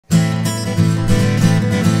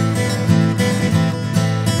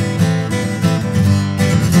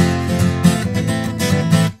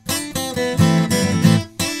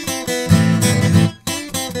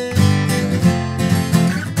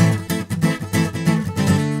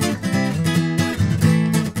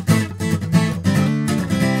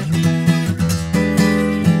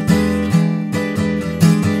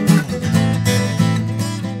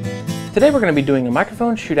Today we're going to be doing a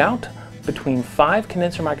microphone shootout between 5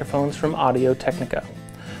 condenser microphones from Audio-Technica.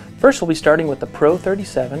 First we'll be starting with the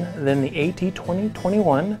Pro37, then the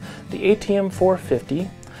AT2021, the ATM450,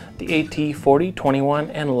 the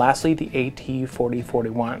AT4021, and lastly the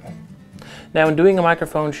AT4041. Now in doing a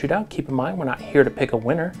microphone shootout, keep in mind we're not here to pick a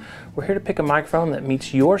winner. We're here to pick a microphone that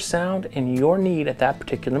meets your sound and your need at that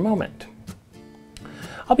particular moment.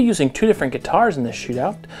 I'll be using 2 different guitars in this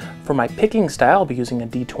shootout. For my picking style, I'll be using a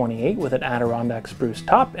D28 with an Adirondack spruce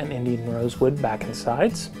top and Indian Rosewood back and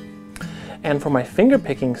sides. And for my finger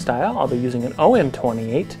picking style, I'll be using an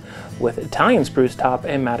OM28 with Italian spruce top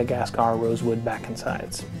and Madagascar Rosewood back and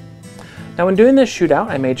sides. Now when doing this shootout,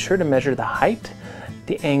 I made sure to measure the height,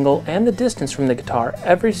 the angle, and the distance from the guitar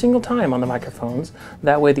every single time on the microphones.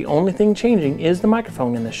 That way the only thing changing is the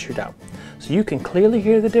microphone in this shootout. So you can clearly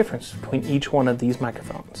hear the difference between each one of these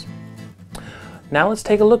microphones. Now let's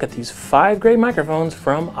take a look at these 5 great microphones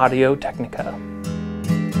from Audio-Technica.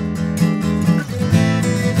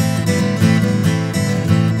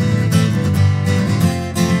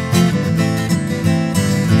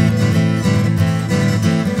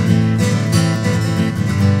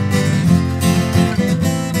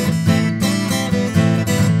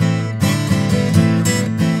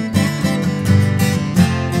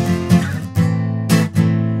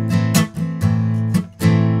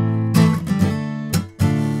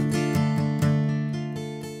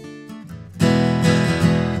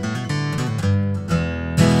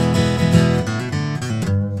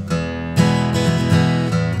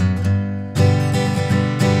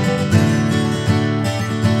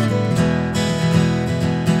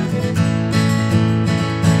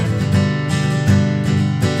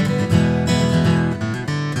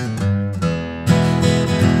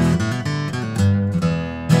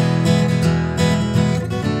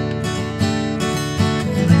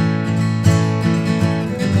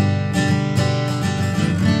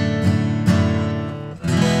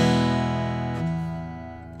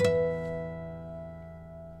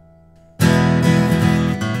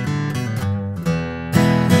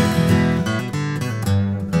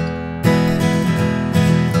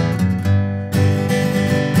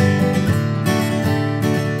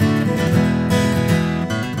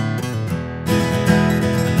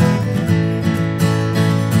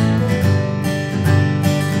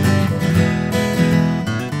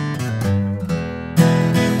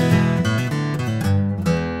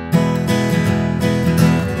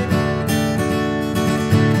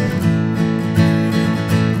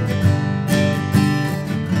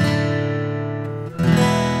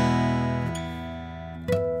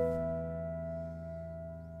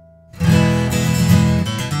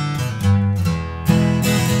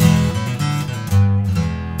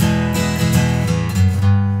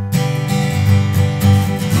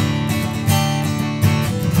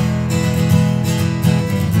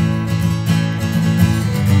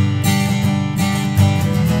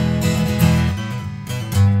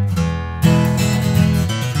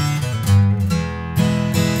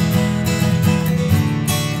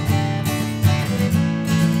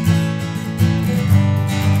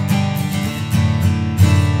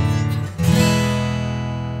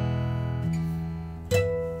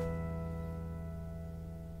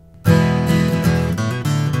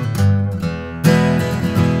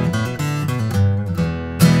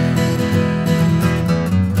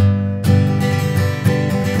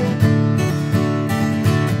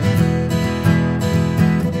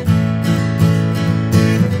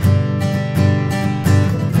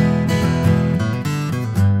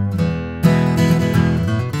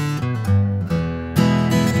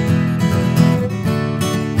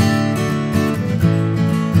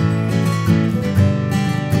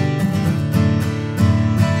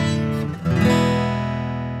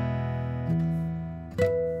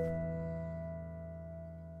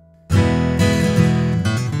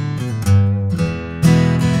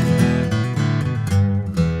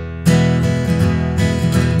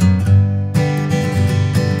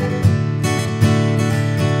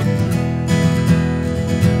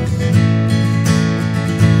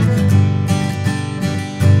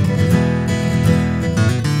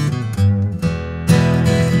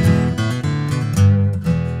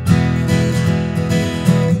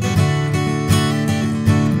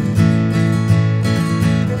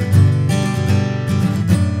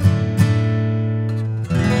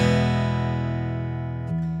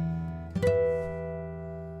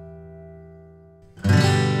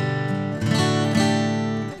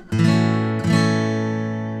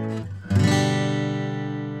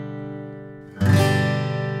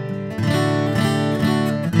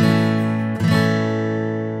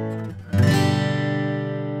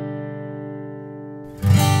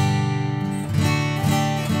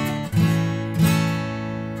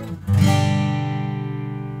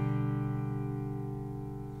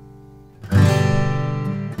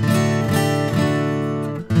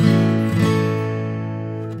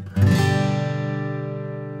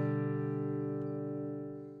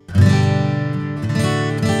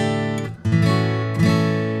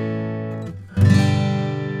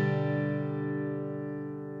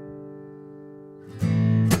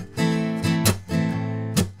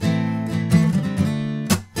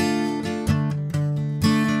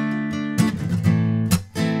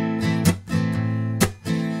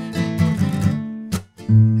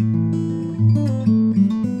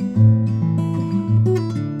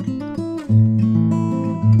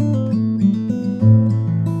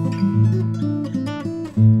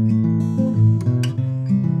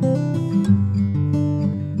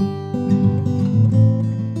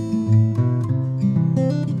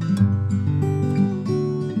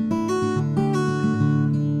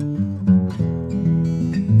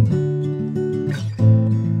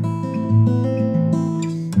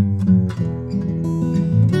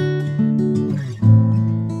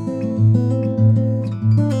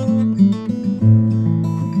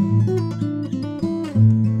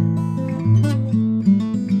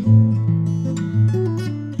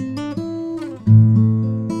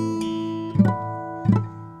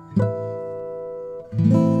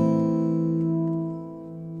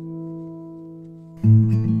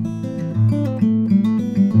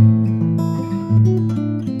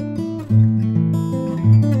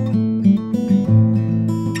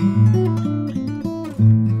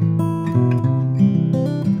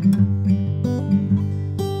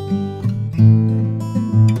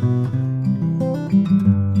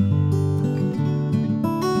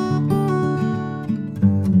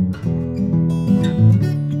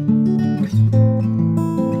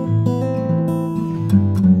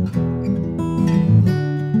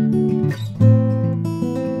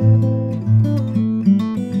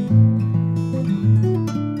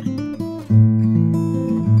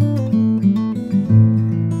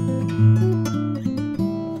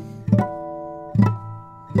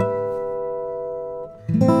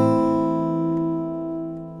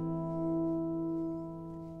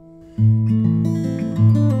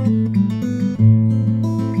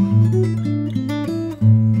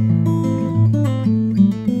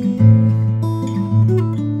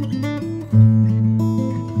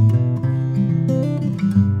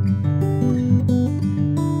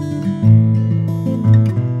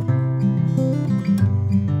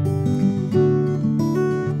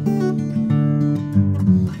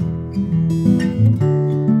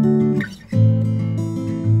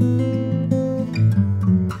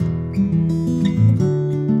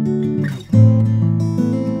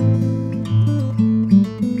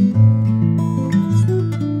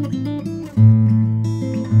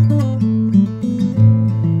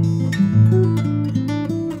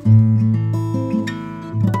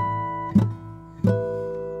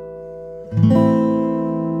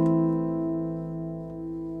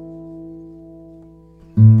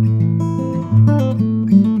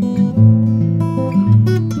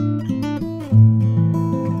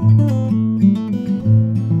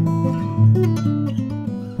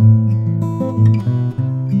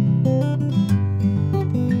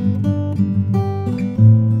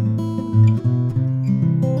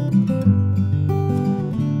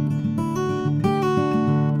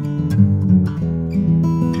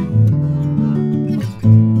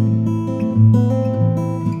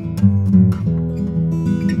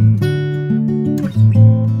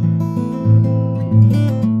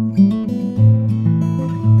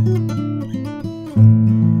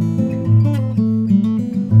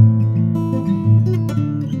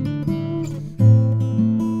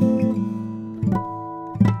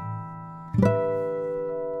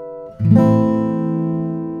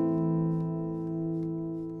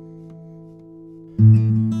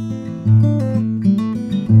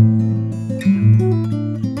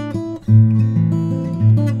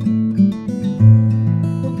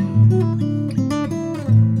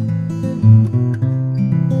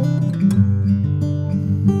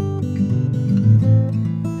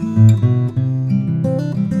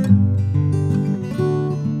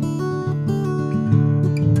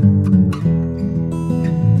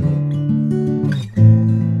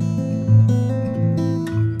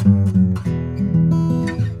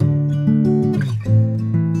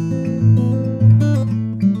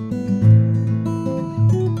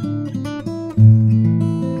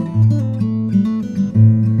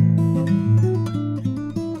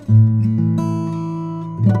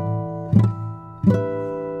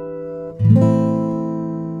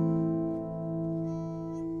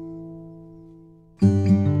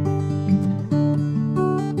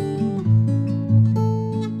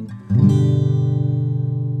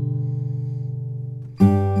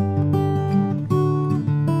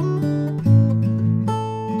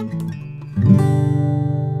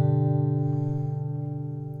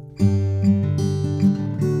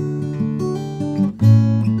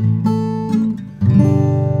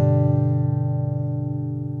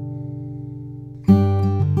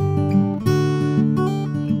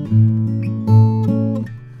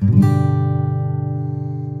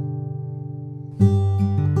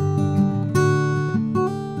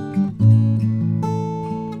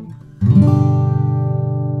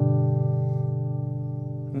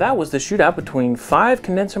 That was the shootout between 5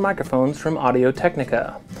 condenser microphones from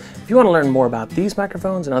Audio-Technica. If you want to learn more about these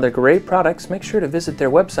microphones and other great products, make sure to visit their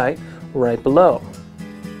website right below.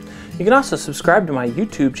 You can also subscribe to my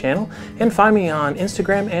YouTube channel and find me on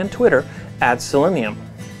Instagram and Twitter @Selenium.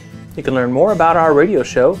 You can learn more about our radio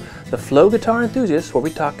show, The Flow Guitar Enthusiasts, where we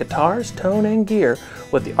talk guitars, tone, and gear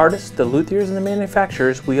with the artists, the luthiers, and the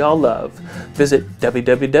manufacturers we all love. Visit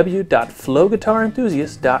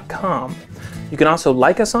www.flowguitarenthusiasts.com. You can also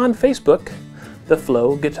like us on Facebook, The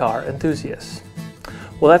Flow Guitar Enthusiasts.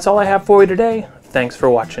 Well, that's all I have for you today. Thanks for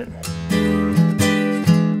watching.